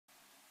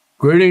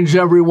Greetings,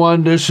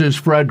 everyone. This is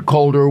Fred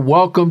Coulter.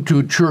 Welcome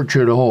to Church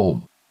at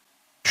Home.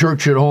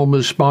 Church at Home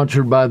is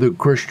sponsored by the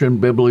Christian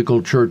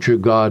Biblical Church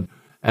of God,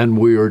 and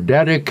we are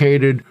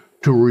dedicated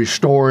to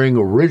restoring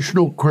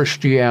original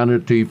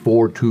Christianity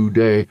for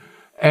today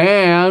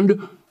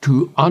and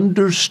to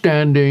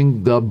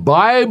understanding the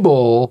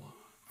Bible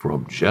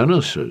from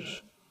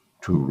Genesis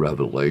to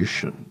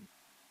Revelation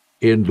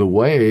in the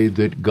way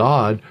that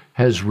God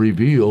has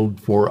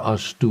revealed for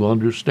us to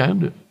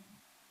understand it.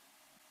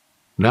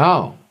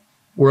 Now,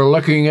 we're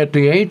looking at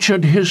the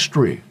ancient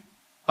history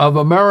of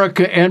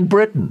America and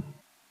Britain.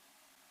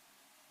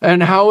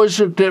 And how is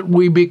it that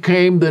we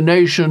became the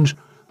nations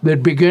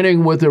that,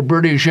 beginning with the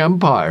British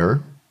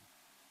Empire,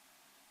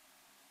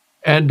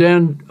 and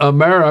then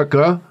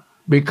America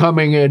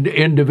becoming an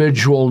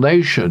individual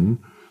nation,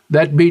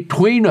 that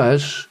between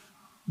us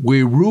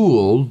we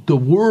ruled the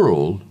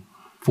world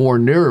for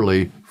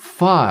nearly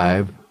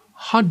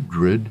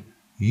 500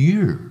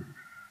 years.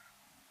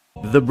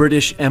 The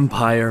British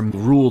Empire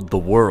ruled the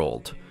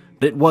world.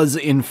 It was,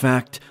 in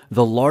fact,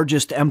 the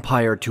largest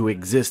empire to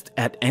exist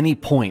at any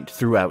point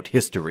throughout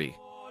history.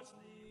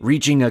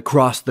 Reaching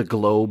across the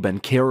globe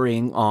and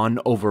carrying on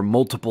over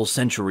multiple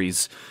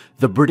centuries,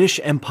 the British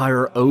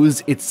Empire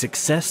owes its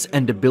success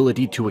and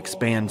ability to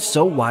expand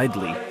so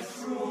widely.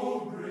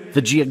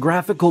 The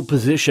geographical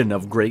position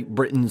of Great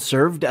Britain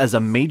served as a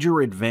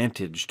major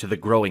advantage to the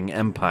growing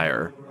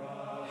empire.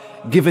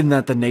 Given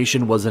that the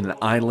nation was an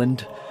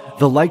island,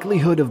 the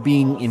likelihood of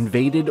being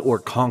invaded or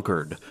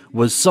conquered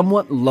was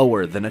somewhat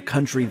lower than a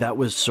country that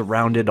was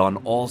surrounded on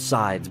all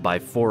sides by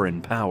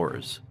foreign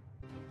powers.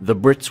 The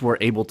Brits were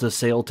able to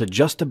sail to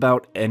just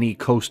about any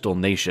coastal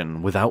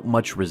nation without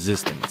much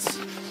resistance.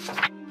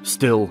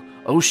 Still,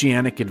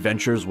 oceanic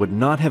adventures would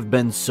not have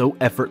been so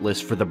effortless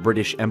for the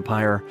British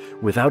Empire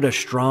without a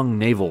strong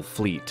naval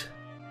fleet.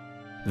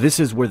 This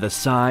is where the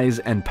size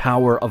and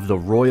power of the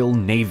Royal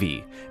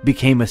Navy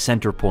became a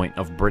center point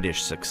of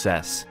British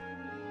success.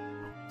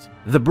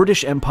 The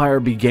British Empire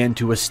began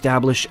to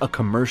establish a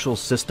commercial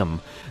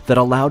system that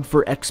allowed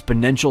for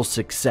exponential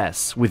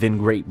success within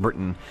Great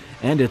Britain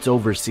and its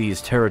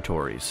overseas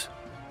territories.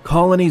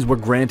 Colonies were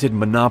granted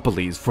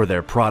monopolies for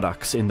their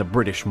products in the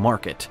British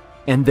market,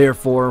 and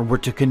therefore were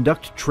to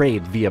conduct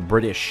trade via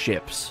British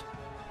ships.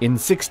 In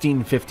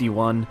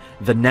 1651,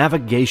 the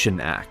Navigation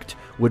Act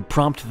would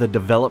prompt the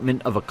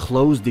development of a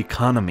closed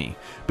economy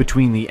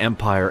between the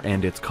empire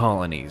and its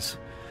colonies,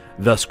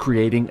 thus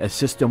creating a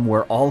system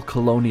where all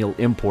colonial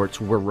imports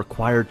were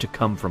required to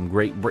come from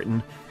Great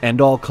Britain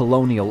and all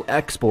colonial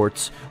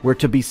exports were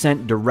to be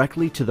sent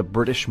directly to the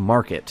British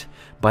market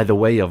by the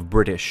way of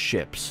British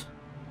ships.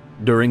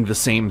 During the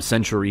same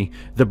century,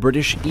 the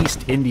British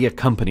East India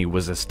Company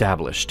was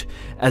established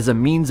as a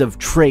means of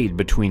trade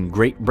between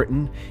Great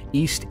Britain,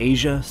 East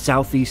Asia,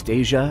 Southeast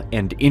Asia,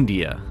 and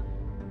India.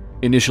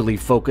 Initially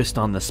focused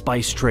on the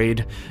spice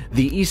trade,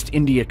 the East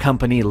India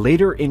Company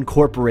later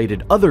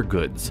incorporated other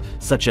goods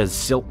such as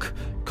silk,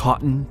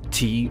 cotton,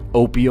 tea,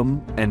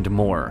 opium, and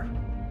more.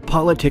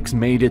 Politics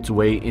made its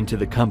way into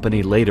the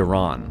company later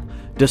on,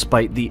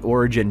 despite the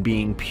origin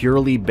being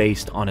purely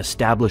based on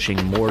establishing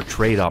more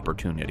trade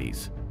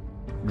opportunities.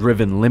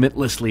 Driven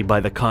limitlessly by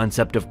the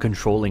concept of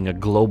controlling a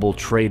global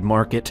trade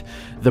market,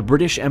 the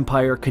British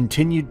Empire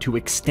continued to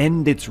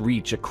extend its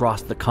reach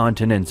across the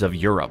continents of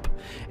Europe,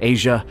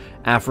 Asia,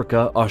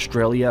 Africa,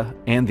 Australia,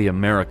 and the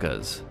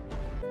Americas.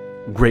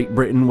 Great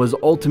Britain was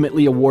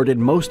ultimately awarded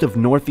most of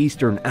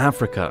northeastern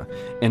Africa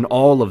and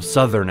all of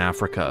southern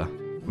Africa,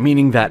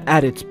 meaning that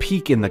at its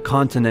peak in the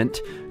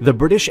continent, the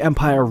British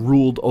Empire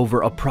ruled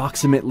over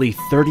approximately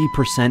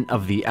 30%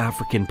 of the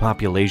African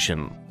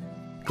population.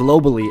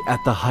 Globally,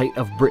 at the height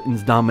of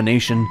Britain's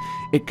domination,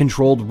 it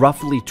controlled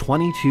roughly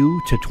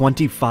 22 to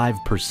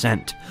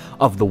 25%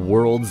 of the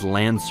world's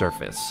land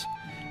surface,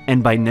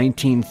 and by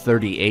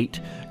 1938,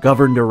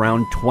 governed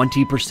around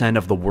 20%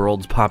 of the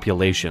world's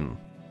population.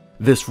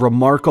 This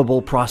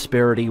remarkable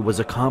prosperity was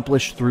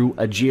accomplished through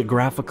a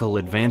geographical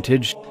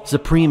advantage,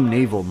 supreme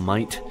naval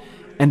might,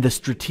 and the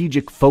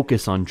strategic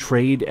focus on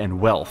trade and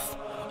wealth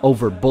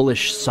over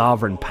bullish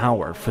sovereign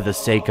power for the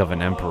sake of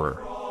an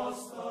emperor.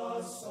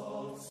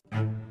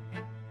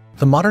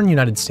 The modern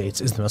United States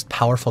is the most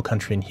powerful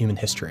country in human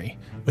history,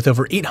 with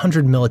over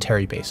 800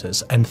 military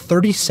bases and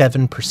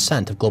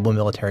 37% of global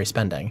military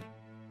spending.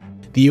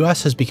 The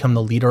US has become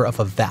the leader of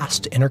a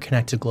vast,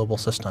 interconnected global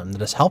system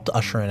that has helped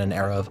usher in an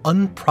era of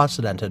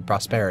unprecedented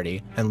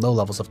prosperity and low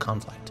levels of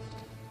conflict.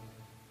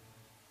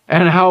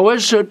 And how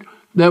is it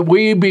that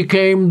we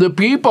became the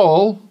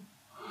people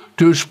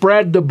to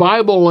spread the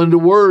Bible and the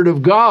Word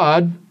of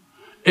God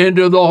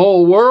into the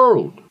whole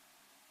world,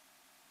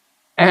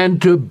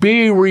 and to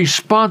be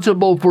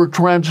responsible for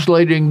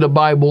translating the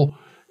Bible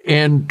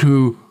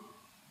into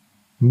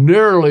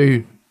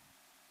nearly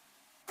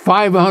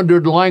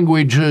 500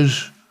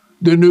 languages,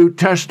 the New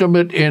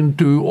Testament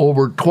into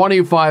over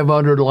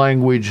 2,500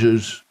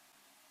 languages,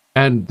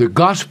 and the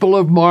Gospel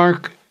of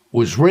Mark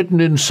was written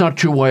in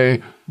such a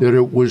way that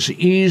it was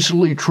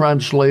easily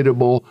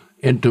translatable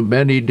into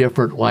many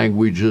different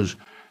languages,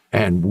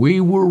 and we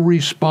were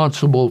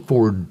responsible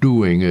for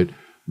doing it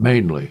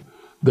mainly.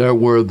 There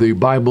were the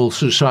Bible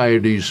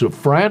Societies of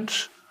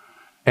France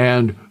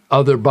and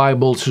other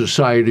Bible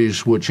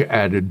societies which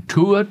added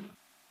to it.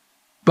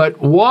 But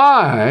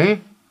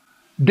why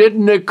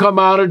didn't it come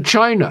out of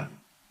China?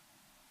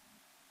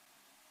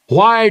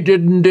 Why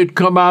didn't it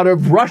come out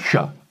of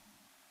Russia?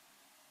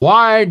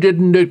 Why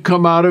didn't it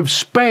come out of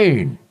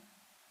Spain?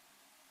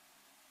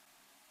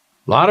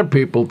 A lot of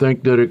people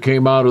think that it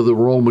came out of the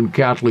Roman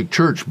Catholic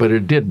Church, but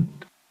it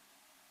didn't.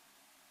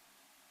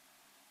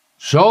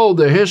 So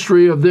the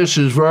history of this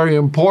is very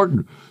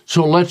important.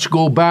 So let's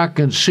go back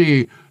and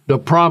see the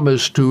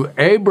promise to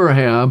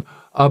Abraham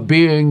of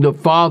being the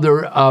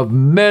father of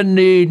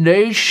many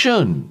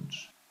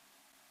nations.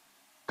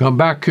 Come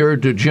back here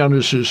to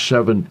Genesis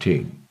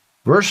 17,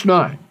 verse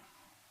 9.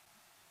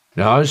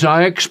 Now, as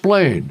I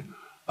explained,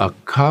 a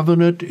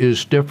covenant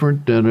is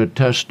different than a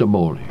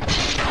testimony.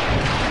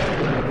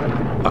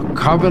 A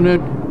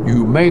covenant,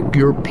 you make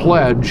your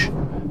pledge,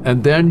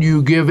 and then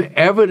you give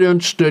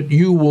evidence that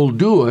you will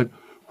do it,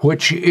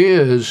 which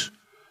is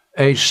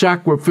a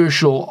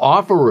sacrificial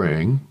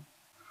offering.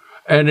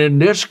 And in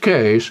this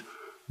case,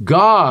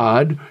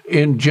 God,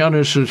 in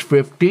Genesis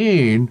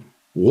 15,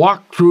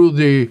 walked through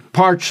the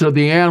parts of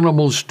the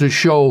animals to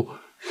show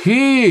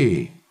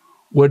He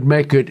would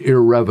make it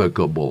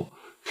irrevocable.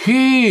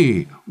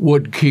 He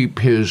would keep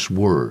His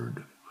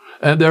word.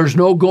 And there's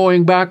no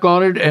going back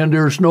on it, and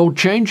there's no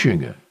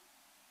changing it.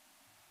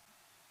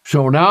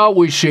 So now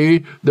we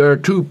see there are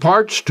two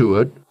parts to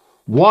it,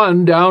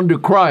 one down to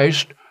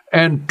Christ,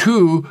 and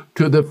two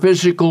to the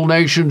physical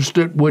nations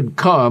that would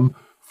come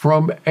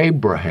from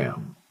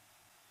Abraham.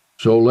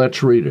 So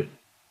let's read it.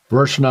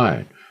 Verse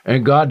 9,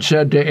 and God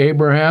said to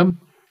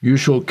Abraham, you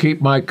shall keep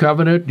my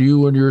covenant,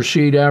 you and your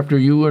seed after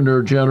you and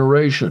their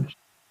generations.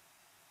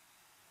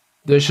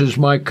 This is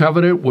my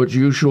covenant which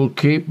you shall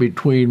keep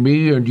between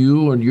me and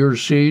you and your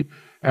seed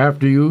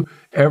after you.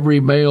 Every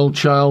male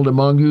child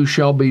among you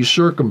shall be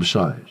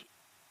circumcised.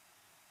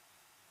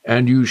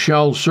 And you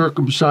shall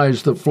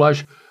circumcise the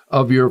flesh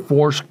of your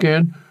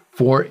foreskin,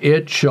 for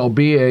it shall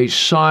be a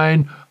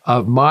sign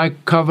of my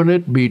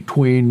covenant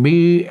between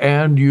me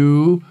and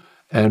you,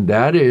 and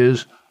that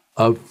is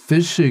of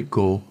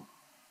physical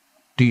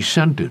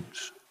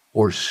descendants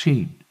or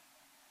seed.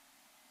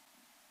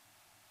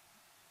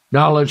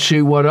 Now let's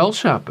see what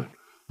else happened.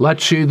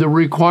 Let's see the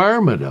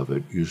requirement of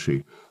it, you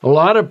see. A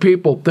lot of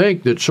people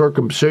think that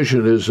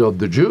circumcision is of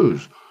the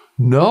Jews.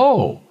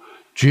 No,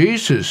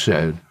 Jesus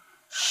said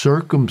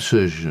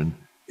circumcision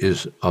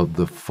is of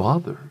the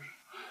fathers.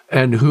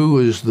 And who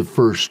is the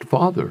first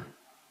father?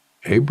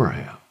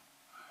 Abraham,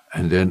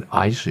 and then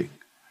Isaac,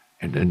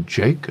 and then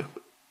Jacob,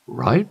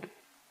 right?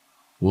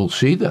 We'll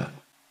see that.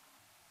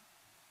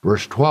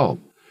 Verse 12,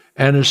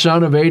 and a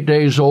son of 8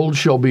 days old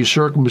shall be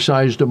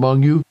circumcised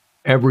among you,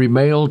 every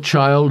male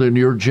child in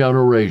your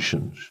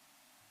generations.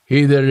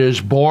 He that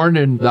is born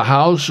in the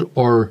house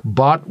or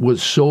bought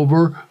with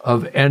silver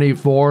of any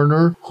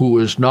foreigner who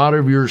is not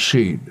of your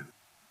seed.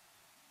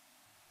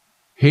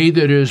 He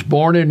that is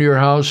born in your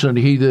house and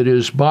he that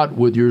is bought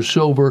with your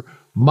silver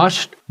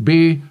must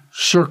be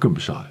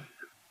circumcised.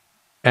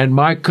 And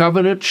my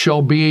covenant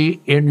shall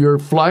be in your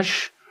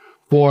flesh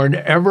for an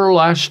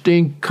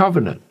everlasting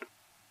covenant.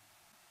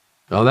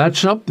 Now that's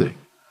something.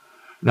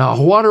 Now,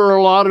 what are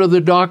a lot of the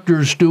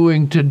doctors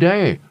doing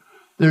today?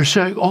 They're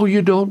saying, oh,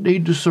 you don't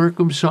need to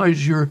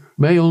circumcise your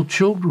male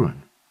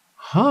children.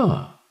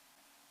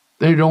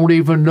 They don't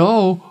even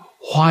know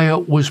why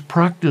it was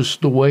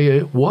practiced the way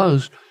it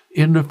was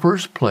in the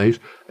first place,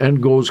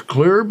 and goes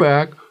clear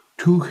back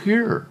to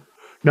here.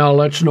 Now,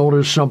 let's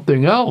notice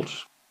something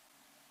else.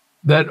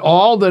 That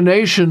all the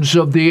nations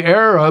of the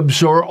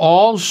Arabs are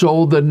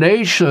also the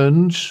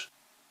nations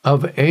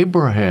of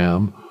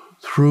Abraham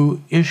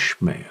through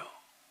Ishmael.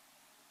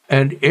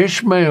 And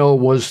Ishmael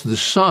was the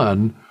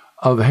son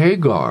of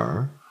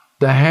Hagar,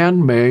 the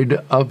handmaid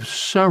of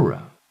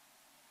Sarah.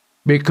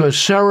 Because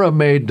Sarah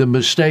made the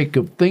mistake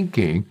of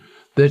thinking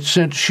that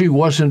since she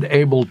wasn't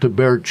able to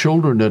bear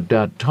children at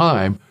that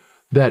time,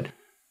 that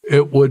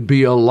it would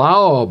be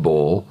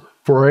allowable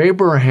for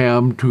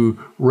Abraham to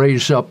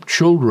raise up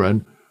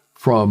children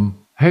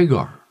from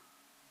Hagar.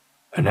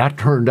 And that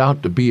turned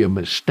out to be a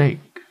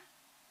mistake.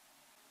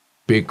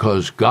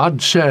 Because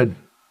God said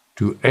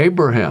to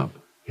Abraham,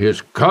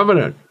 his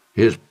covenant,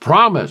 his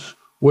promise,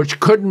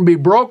 which couldn't be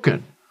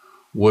broken,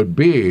 would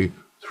be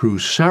through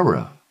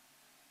Sarah,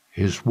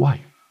 his wife,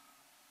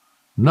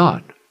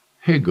 not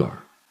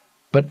Hagar.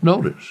 But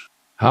notice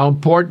how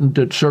important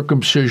that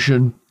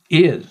circumcision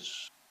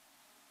is.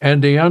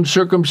 And the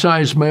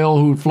uncircumcised male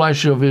whose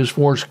flesh of his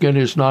foreskin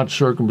is not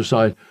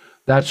circumcised,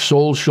 that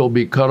soul shall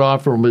be cut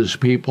off from his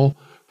people,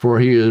 for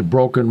he has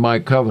broken my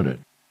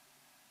covenant.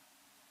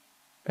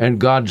 And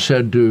God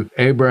said to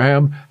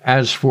Abraham,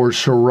 as for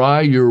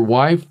Sarai, your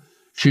wife,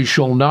 she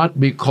shall not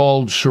be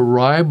called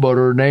Sarai, but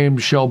her name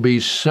shall be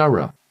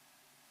Sarah.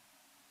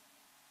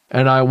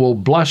 And I will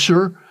bless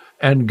her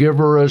and give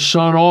her a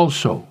son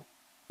also.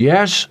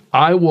 Yes,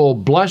 I will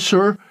bless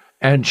her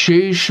and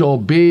she shall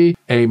be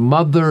a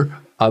mother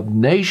of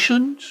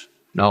nations.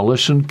 Now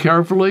listen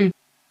carefully.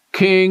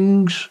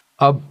 Kings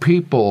of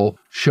people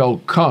shall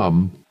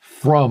come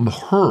from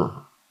her.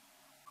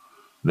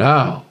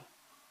 Now,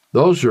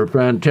 those are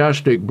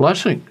fantastic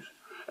blessings.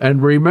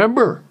 And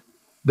remember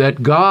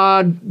that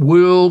God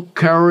will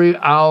carry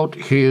out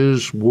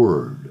his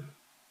word.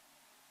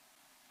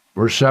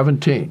 Verse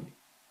 17.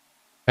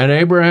 And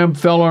Abraham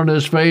fell on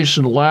his face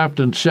and laughed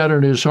and said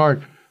in his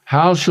heart,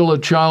 how shall a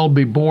child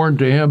be born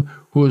to him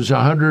who is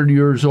 100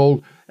 years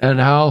old? And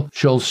how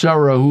shall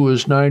Sarah, who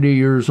is 90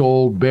 years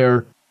old,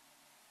 bear?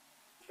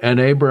 And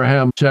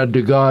Abraham said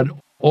to God,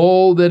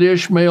 oh, that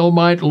Ishmael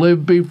might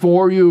live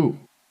before you.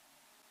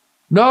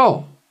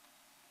 No,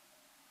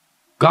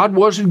 God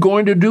wasn't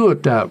going to do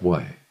it that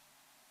way.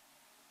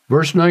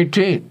 Verse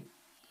 19,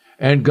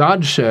 and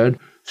God said,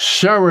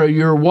 Sarah,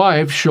 your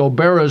wife, shall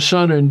bear a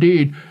son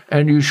indeed,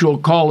 and you shall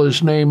call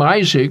his name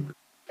Isaac,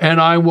 and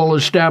I will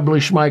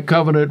establish my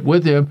covenant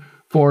with him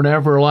for an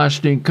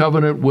everlasting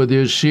covenant with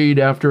his seed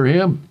after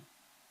him.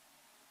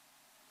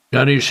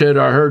 And he said,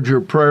 I heard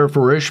your prayer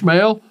for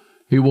Ishmael.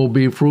 He will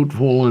be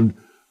fruitful and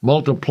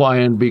multiply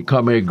and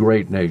become a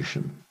great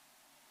nation.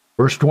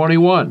 Verse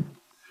 21,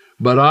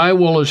 but I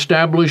will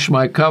establish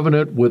my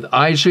covenant with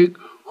Isaac,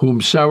 whom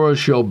Sarah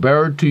shall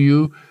bear to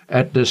you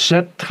at the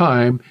set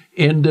time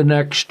in the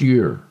next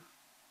year.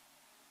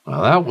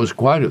 Now that was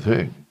quite a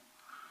thing.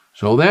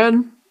 So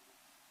then,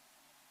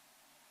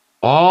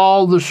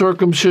 all the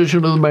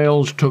circumcision of the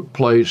males took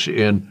place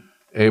in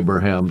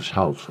Abraham's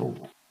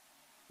household.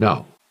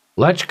 Now,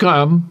 let's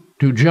come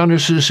to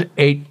Genesis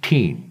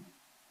 18.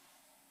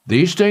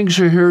 These things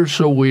are here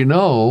so we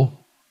know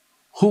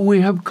who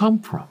we have come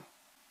from,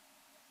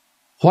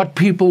 what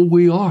people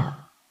we are,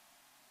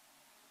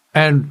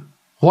 and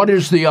what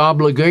is the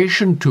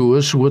obligation to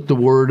us with the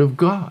Word of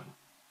God.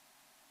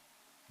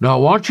 Now,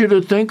 I want you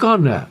to think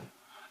on that.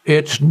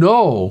 It's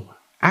no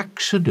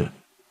accident.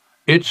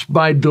 It's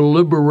by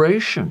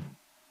deliberation.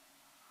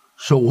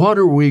 So what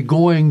are we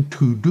going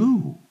to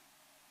do?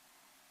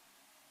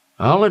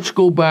 Now, let's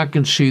go back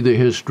and see the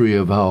history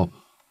of how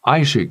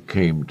Isaac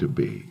came to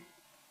be.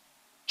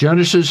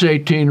 Genesis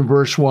 18,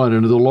 verse 1,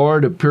 and the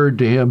Lord appeared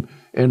to him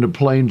in the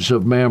plains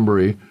of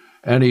Mamre,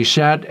 and he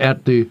sat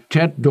at the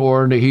tent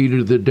door in the heat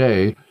of the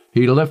day.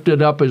 He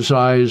lifted up his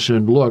eyes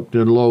and looked,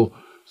 and lo,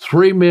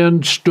 3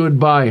 men stood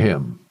by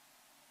him.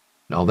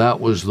 Now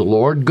that was the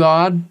Lord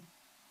God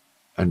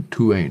and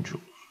 2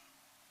 angels.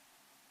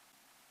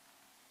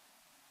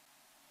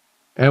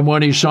 And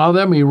when he saw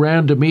them, he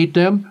ran to meet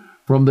them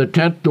from the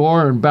tent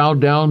door and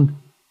bowed down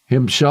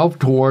himself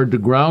toward the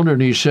ground,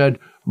 and he said,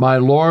 my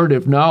Lord,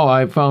 if now I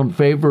have found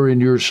favor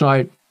in your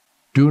sight,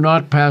 do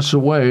not pass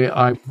away,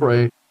 I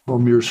pray,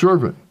 from your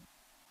servant.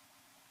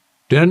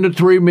 Then the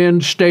 3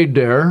 men stayed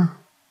there,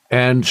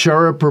 and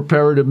Sarah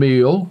prepared a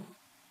meal,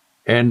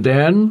 and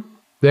then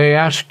they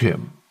asked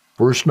him,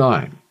 verse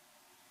 9,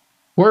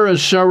 where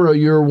is Sarah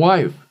your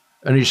wife?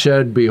 And he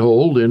said,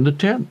 behold, in the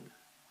tent.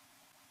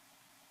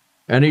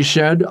 And he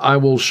said, I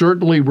will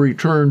certainly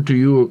return to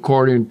you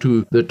according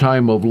to the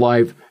time of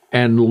life,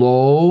 and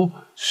lo,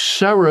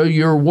 Sarah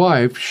your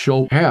wife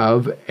shall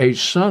have a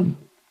son.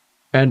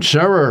 And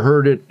Sarah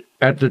heard it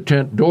at the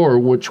tent door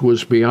which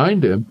was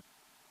behind him.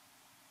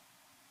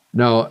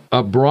 Now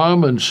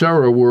Abram and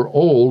Sarah were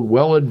old,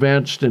 well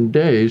advanced in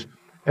days,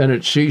 and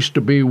it ceased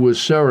to be with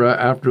Sarah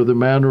after the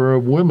manner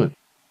of women.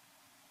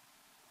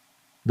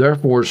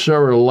 Therefore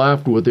Sarah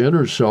laughed within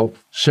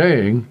herself,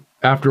 saying,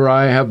 after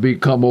I have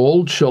become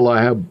old, shall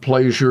I have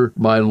pleasure,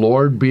 my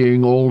Lord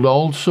being old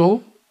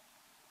also?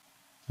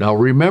 Now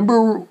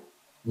remember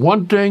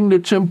one thing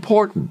that's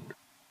important.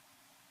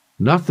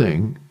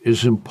 Nothing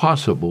is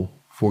impossible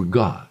for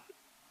God.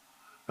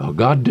 Now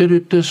God did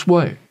it this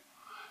way,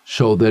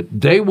 so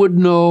that they would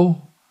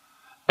know,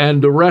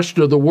 and the rest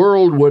of the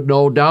world would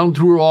know down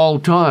through all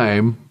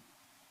time,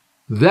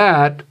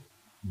 that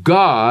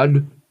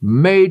God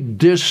made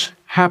this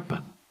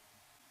happen.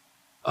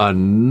 A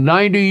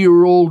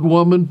 90-year-old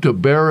woman to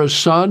bear a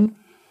son,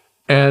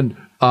 and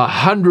a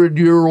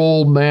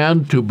 100-year-old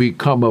man to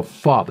become a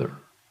father,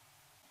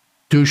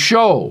 to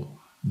show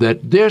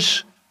that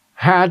this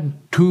had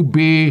to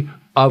be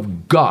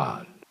of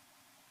God.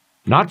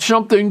 Not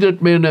something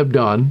that men have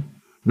done,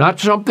 not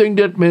something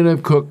that men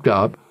have cooked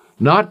up,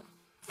 not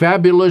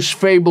fabulous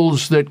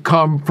fables that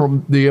come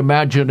from the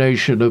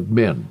imagination of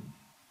men.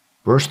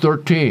 Verse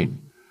 13,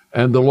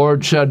 and the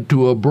Lord said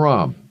to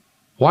Abram,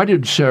 why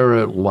did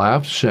Sarah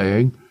laugh,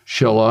 saying,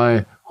 shall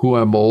I, who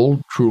am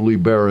old, truly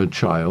bear a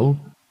child?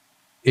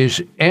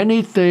 Is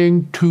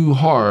anything too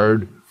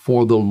hard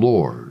for the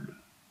Lord?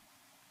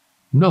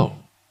 No,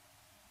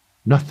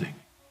 nothing.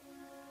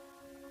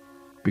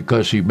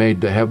 Because he made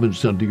the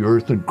heavens and the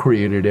earth and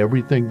created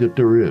everything that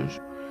there is,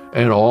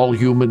 and all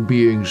human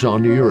beings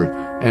on the earth,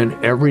 and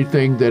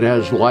everything that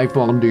has life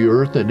on the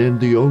earth and in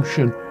the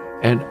ocean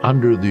and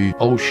under the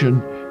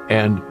ocean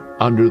and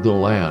under the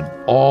land.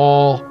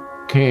 All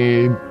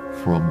came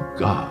from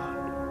God.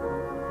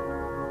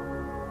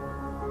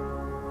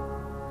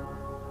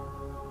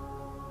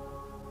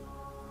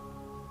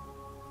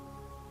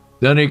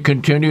 Then he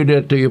continued,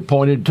 at the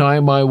appointed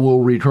time I will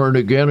return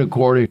again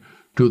according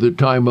to the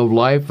time of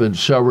life, and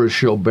Sarah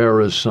shall bear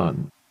a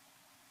son.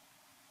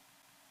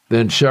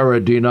 Then Sarah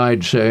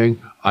denied,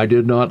 saying, I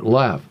did not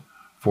laugh,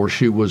 for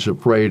she was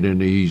afraid.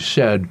 And he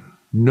said,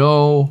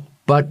 No,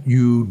 but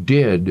you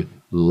did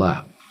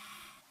laugh.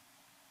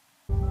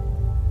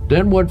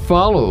 Then what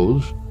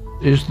follows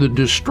is the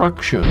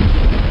destruction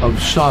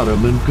of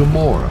Sodom and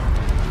Gomorrah.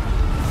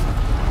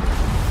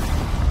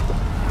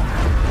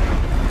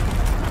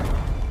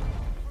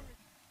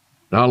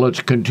 Now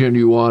let's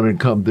continue on and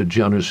come to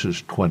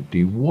Genesis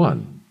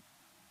 21.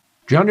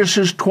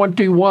 Genesis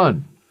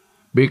 21,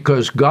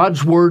 because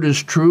God's word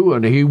is true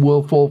and he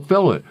will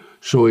fulfill it.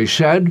 So he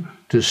said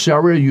to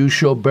Sarah, You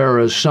shall bear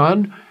a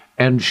son,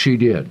 and she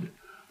did.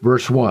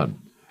 Verse 1,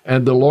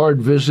 And the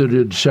Lord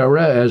visited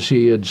Sarah as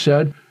he had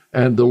said,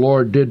 and the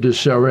Lord did to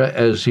Sarah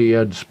as he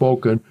had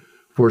spoken.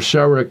 For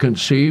Sarah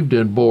conceived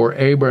and bore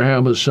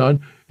Abraham a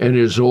son in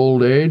his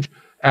old age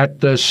at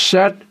the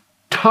set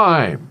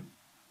time.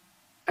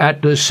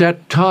 At the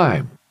set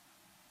time.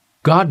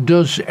 God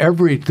does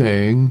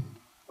everything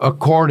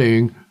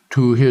according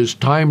to his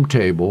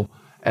timetable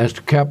as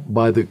kept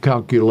by the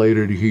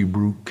calculated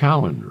Hebrew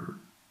calendar.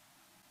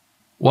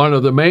 One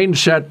of the main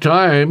set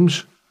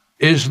times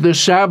is the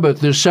Sabbath,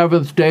 the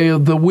seventh day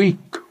of the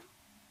week.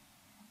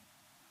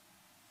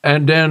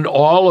 And then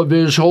all of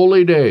his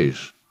holy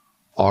days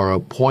are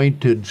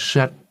appointed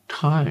set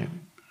times.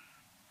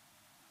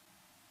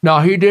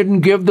 Now, he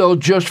didn't give those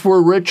just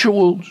for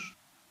rituals.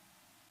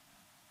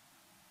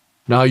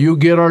 Now, you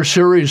get our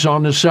series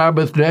on the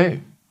Sabbath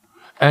day,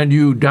 and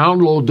you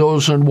download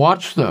those and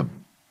watch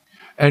them,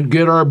 and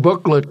get our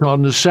booklet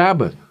on the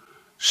Sabbath.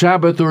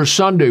 Sabbath or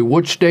Sunday,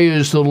 which day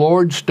is the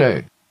Lord's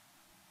day?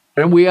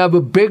 And we have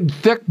a big,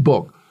 thick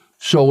book.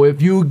 So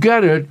if you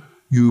get it,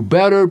 you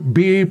better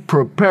be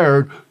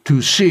prepared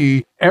to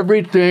see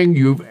everything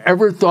you've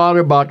ever thought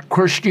about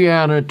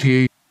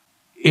Christianity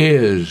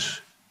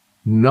is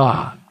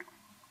not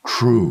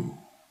true.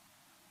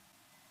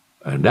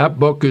 And that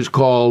book is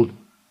called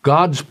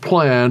God's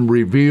Plan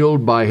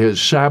Revealed by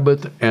His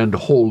Sabbath and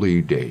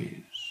Holy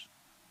Days.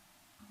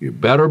 You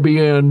better be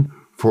in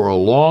for a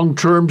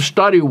long-term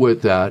study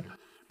with that,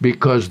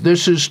 because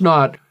this is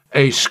not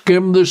a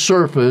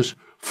skim-the-surface,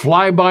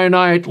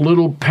 fly-by-night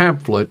little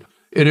pamphlet.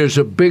 It is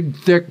a big,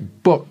 thick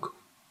book,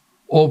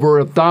 over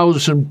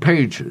 1,000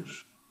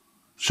 pages.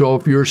 So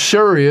if you're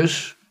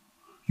serious,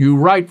 you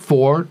write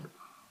for it,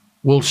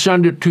 we'll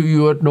send it to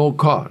you at no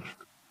cost.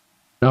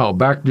 Now,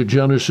 back to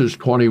Genesis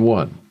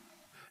 21.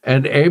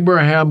 And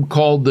Abraham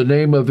called the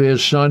name of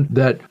his son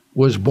that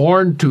was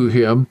born to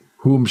him,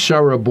 whom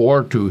Sarah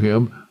bore to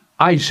him,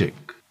 Isaac.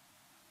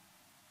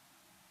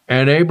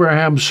 And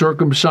Abraham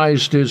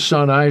circumcised his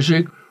son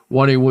Isaac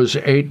when he was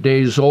 8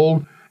 days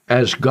old,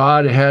 as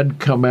God had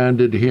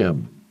commanded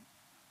him.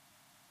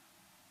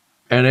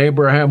 And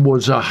Abraham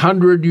was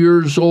 100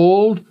 years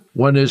old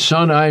when his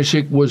son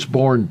Isaac was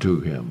born to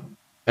him.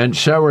 And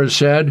Sarah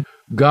said,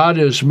 God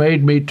has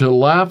made me to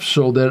laugh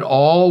so that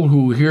all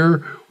who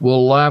hear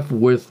will laugh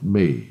with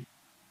me.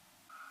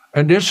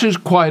 And this is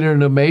quite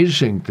an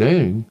amazing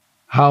thing,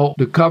 how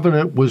the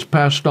covenant was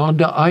passed on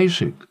to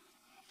Isaac.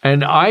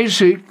 And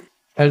Isaac,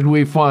 as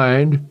we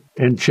find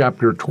in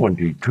chapter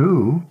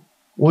 22,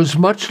 was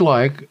much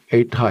like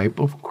a type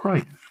of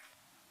Christ.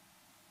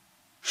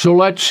 So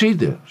let's see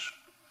this.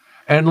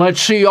 And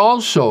let's see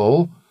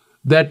also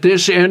that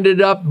this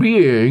ended up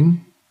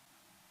being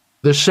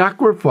the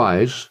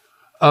sacrifice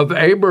of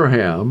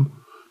Abraham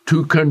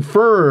to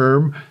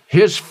confirm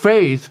his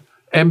faith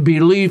and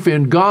belief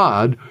in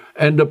God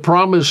and the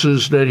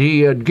promises that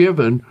he had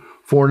given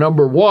for,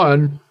 number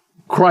one,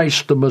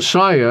 Christ the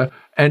Messiah,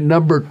 and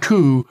number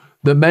two,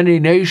 the many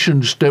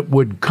nations that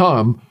would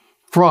come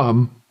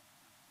from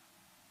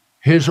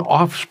his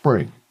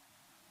offspring.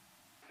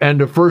 And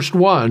the first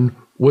one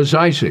was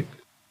Isaac.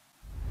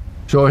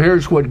 So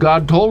here's what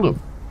God told him.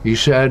 He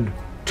said,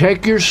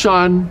 take your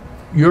son,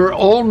 your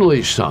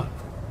only son.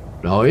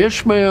 Now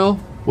Ishmael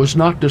was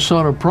not the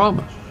son of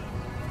promise.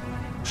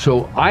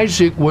 So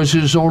Isaac was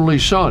his only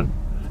son.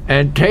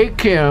 And take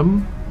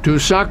him to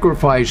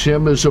sacrifice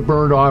him as a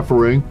burnt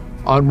offering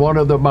on one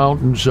of the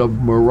mountains of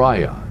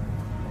Moriah.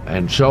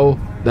 And so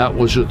that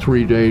was a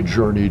 3-day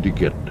journey to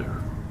get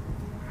there.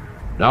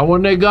 Now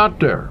when they got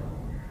there,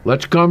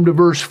 let's come to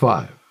verse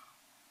 5.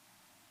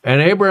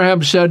 And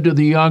Abraham said to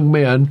the young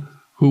men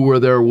who were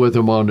there with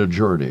him on the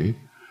journey,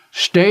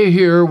 stay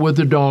here with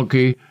the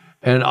donkey,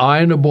 and I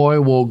and the boy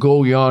will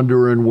go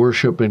yonder and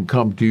worship and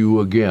come to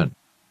you again.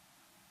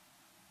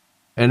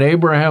 And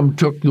Abraham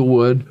took the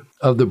wood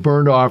of the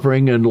burnt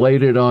offering and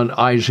laid it on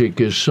Isaac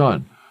his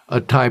son, a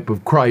type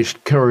of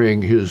Christ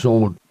carrying his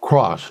own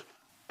cross.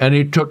 And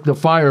he took the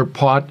fire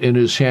pot in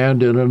his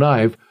hand and a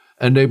knife,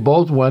 and they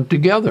both went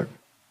together.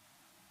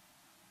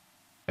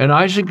 And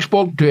Isaac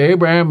spoke to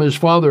Abraham his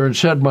father and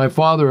said, my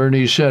father. And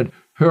he said,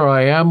 here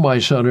I am, my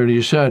son. And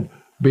he said,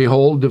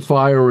 behold the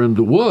fire and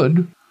the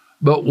wood,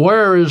 but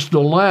where is the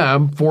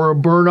lamb for a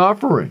burnt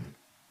offering?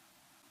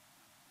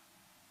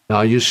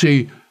 Now you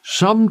see,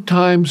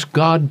 sometimes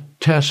God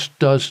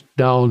tests us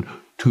down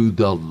to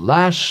the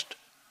last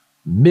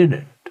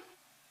minute.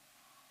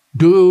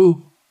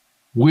 Do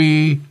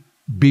we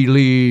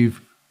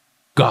believe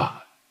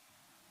God?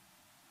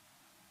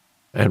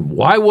 And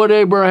why would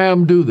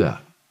Abraham do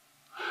that?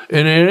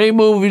 In any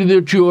movie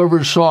that you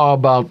ever saw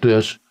about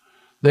this,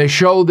 they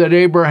show that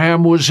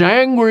Abraham was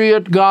angry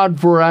at God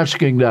for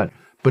asking that.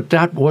 But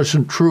that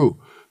wasn't true,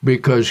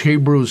 because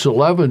Hebrews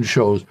 11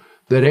 shows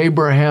that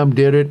Abraham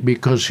did it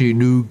because he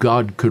knew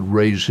God could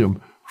raise him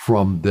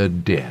from the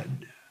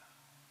dead.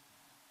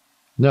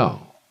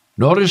 Now,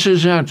 notice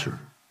his answer.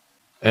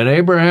 And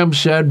Abraham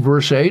said,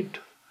 verse 8,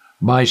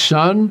 "My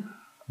son,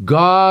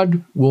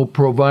 God will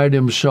provide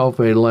himself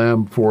a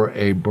lamb for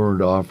a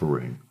burnt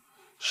offering."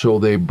 So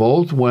they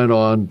both went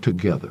on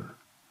together.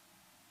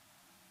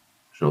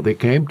 So they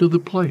came to the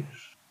place.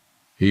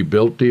 He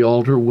built the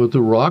altar with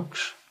the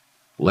rocks,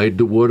 laid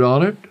the wood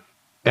on it,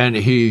 and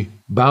he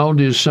bound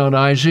his son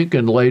Isaac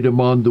and laid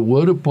him on the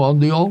wood upon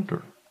the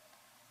altar.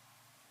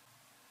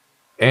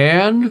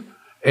 And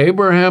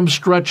Abraham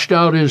stretched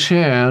out his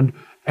hand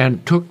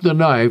and took the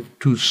knife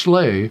to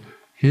slay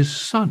his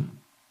son.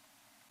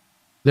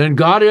 Then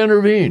God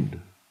intervened.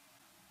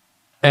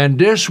 And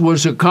this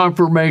was a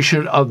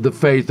confirmation of the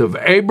faith of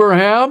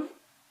Abraham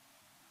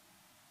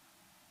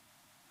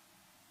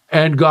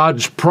and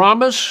God's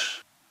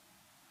promise.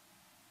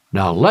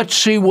 Now let's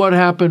see what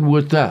happened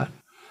with that.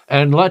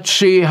 And let's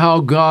see how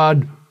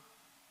God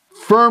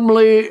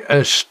firmly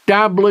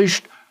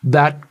established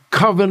that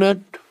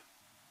covenant,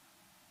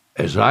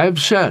 as I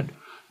have said,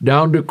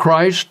 down to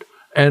Christ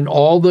and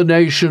all the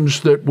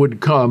nations that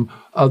would come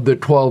of the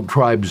 12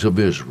 tribes of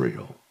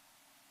Israel.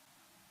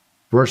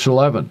 Verse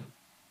 11.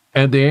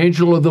 And the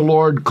angel of the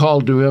Lord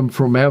called to him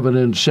from heaven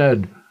and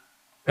said,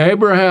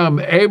 "Abraham,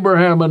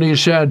 Abraham." And he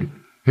said,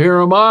 "Here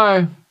am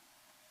I."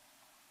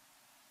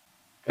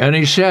 And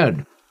he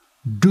said,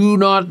 "Do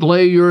not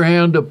lay your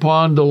hand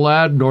upon the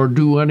lad, nor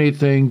do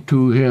anything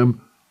to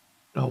him."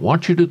 Now I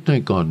want you to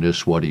think on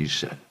this, what he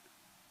said.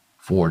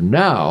 "For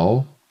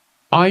now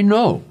I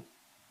know."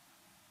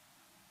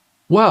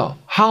 Well,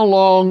 how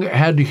long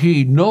had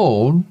he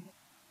known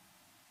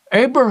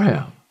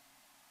Abraham?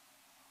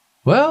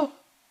 Well,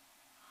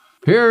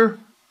 here,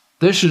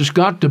 this has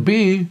got to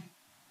be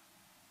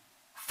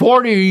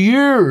 40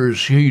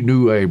 years he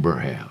knew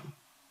Abraham.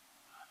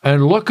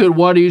 And look at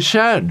what he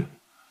said.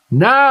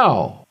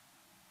 "Now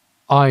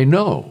I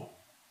know."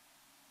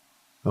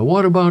 Now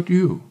what about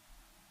you?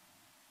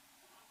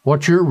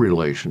 What's your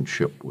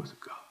relationship with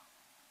God?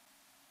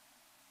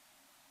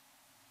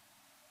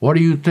 What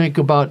do you think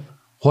about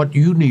what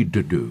you need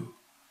to do?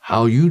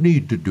 How you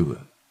need to do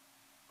it?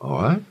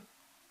 All right?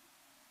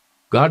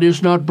 God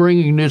is not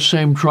bringing this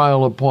same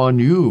trial upon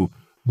you,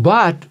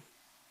 but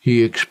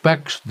he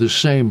expects the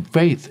same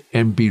faith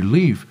and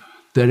belief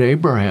that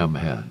Abraham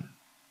had.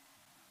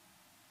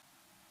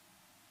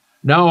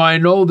 "Now I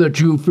know that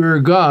you fear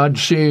God,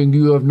 seeing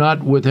you have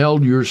not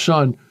withheld your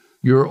son,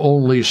 your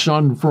only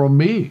son, from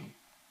me."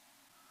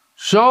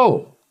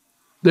 So,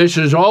 this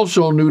is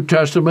also New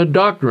Testament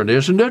doctrine,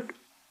 isn't it?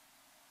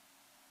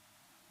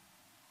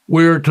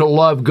 We're to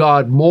love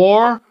God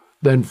more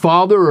than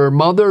father or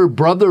mother,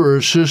 brother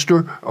or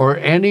sister, or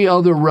any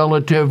other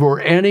relative or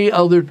any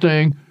other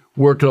thing.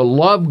 We're to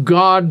love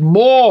God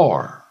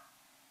more.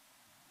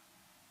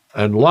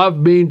 And love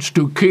means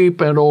to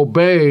keep and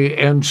obey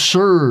and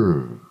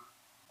serve.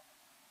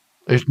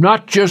 It's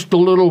not just a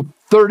little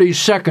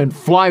 30-second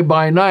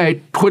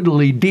fly-by-night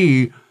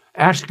twiddly-dee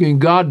asking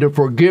God to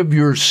forgive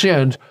your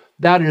sins.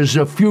 That is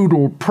a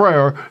futile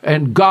prayer,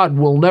 and God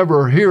will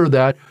never hear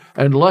that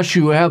unless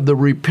you have the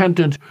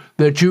repentance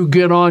that you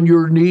get on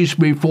your knees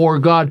before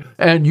God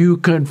and you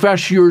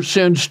confess your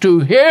sins to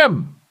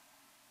Him.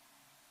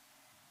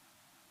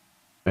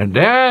 And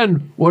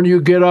then, when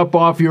you get up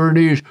off your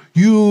knees,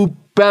 you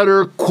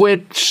better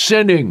quit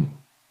sinning.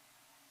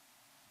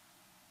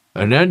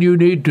 And then you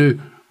need to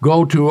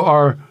go to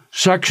our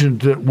section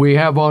that we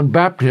have on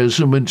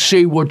baptism and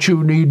see what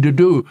you need to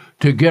do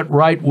to get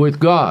right with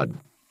God.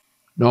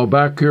 Now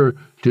back here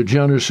to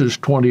Genesis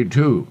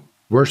 22,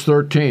 verse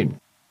 13.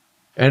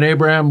 "And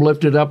Abraham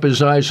lifted up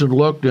his eyes and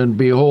looked, and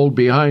behold,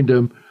 behind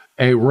him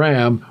a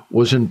ram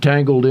was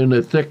entangled in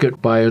a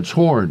thicket by its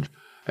horns.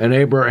 And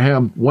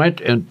Abraham went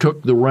and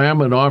took the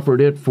ram and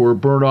offered it for a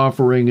burnt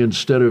offering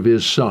instead of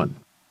his son."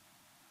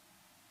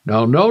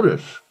 Now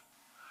notice,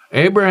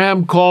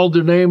 Abraham called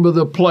the name of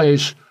the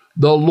place,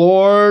 "The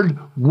Lord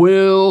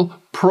will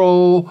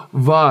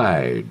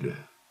provide."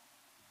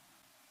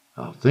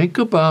 Now think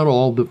about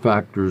all the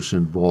factors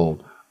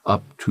involved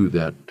up to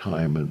that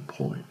time and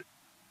point.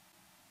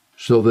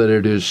 So that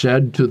it is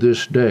said to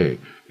this day,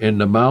 "In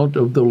the mount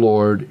of the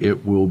Lord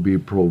it will be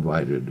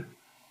provided."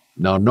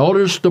 Now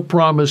notice the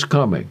promise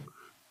coming.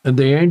 "And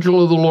the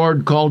angel of the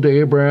Lord called to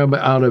Abraham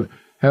out of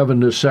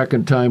heaven the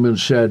second time and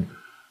said,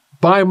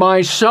 By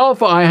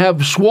myself I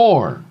have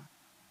sworn."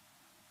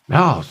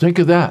 Now think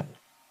of that.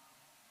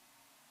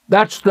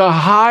 That's the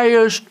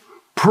highest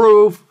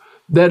proof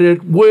that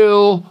it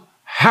will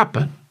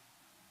happen.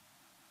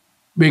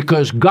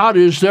 because God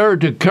is there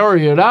to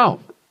carry it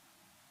out.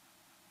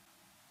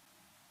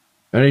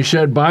 And he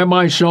said, by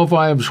myself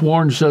I have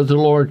sworn, says the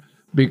Lord,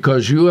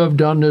 because you have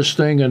done this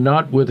thing and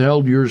not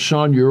withheld your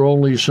son, your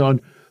only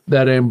son,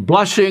 that in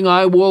blessing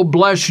I will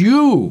bless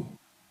you.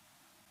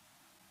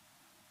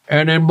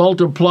 And in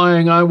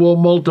multiplying I will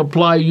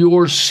multiply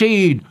your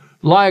seed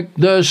like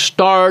the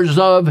stars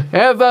of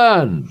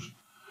heaven.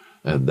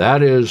 And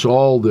that is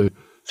all the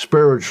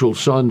spiritual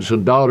sons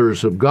and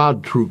daughters of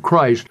God through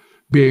Christ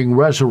being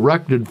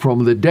resurrected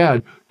from the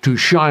dead to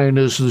shine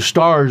as the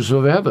stars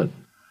of heaven.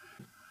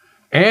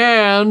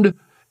 And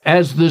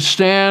as the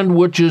sand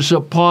which is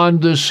upon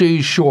the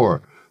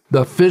seashore,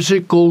 the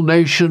physical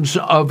nations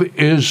of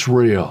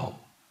Israel,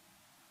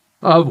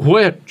 of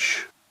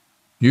which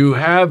you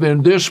have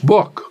in this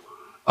book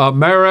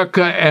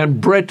America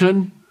and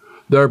Britain,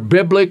 their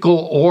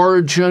biblical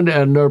origin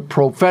and their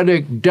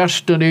prophetic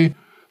destiny,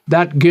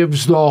 that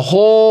gives the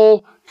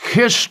whole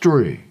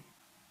history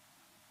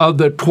of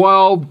the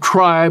 12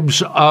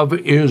 tribes of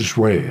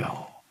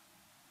Israel.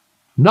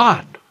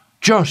 Not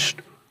just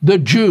the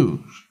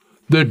Jews.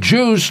 The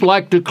Jews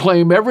like to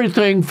claim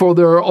everything for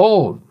their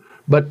own,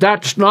 but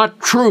that's not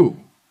true.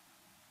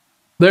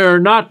 They're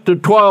not the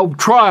 12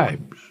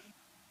 tribes.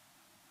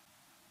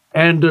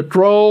 And the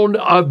throne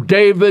of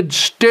David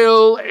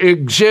still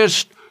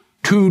exists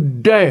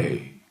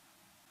today.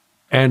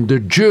 And the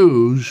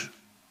Jews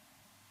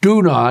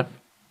do not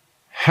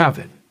have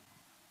it.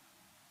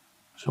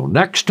 So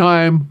next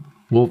time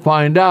we'll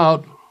find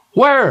out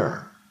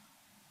where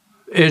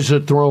is the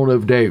throne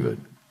of David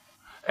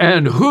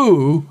and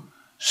who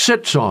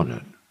sits on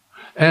it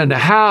and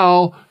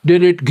how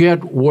did it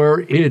get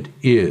where it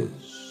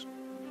is.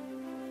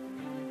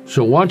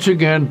 So once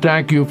again,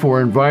 thank you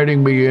for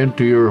inviting me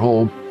into your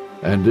home.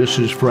 And this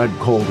is Fred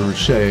Coulter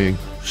saying,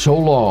 so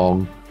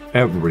long,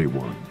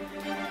 everyone.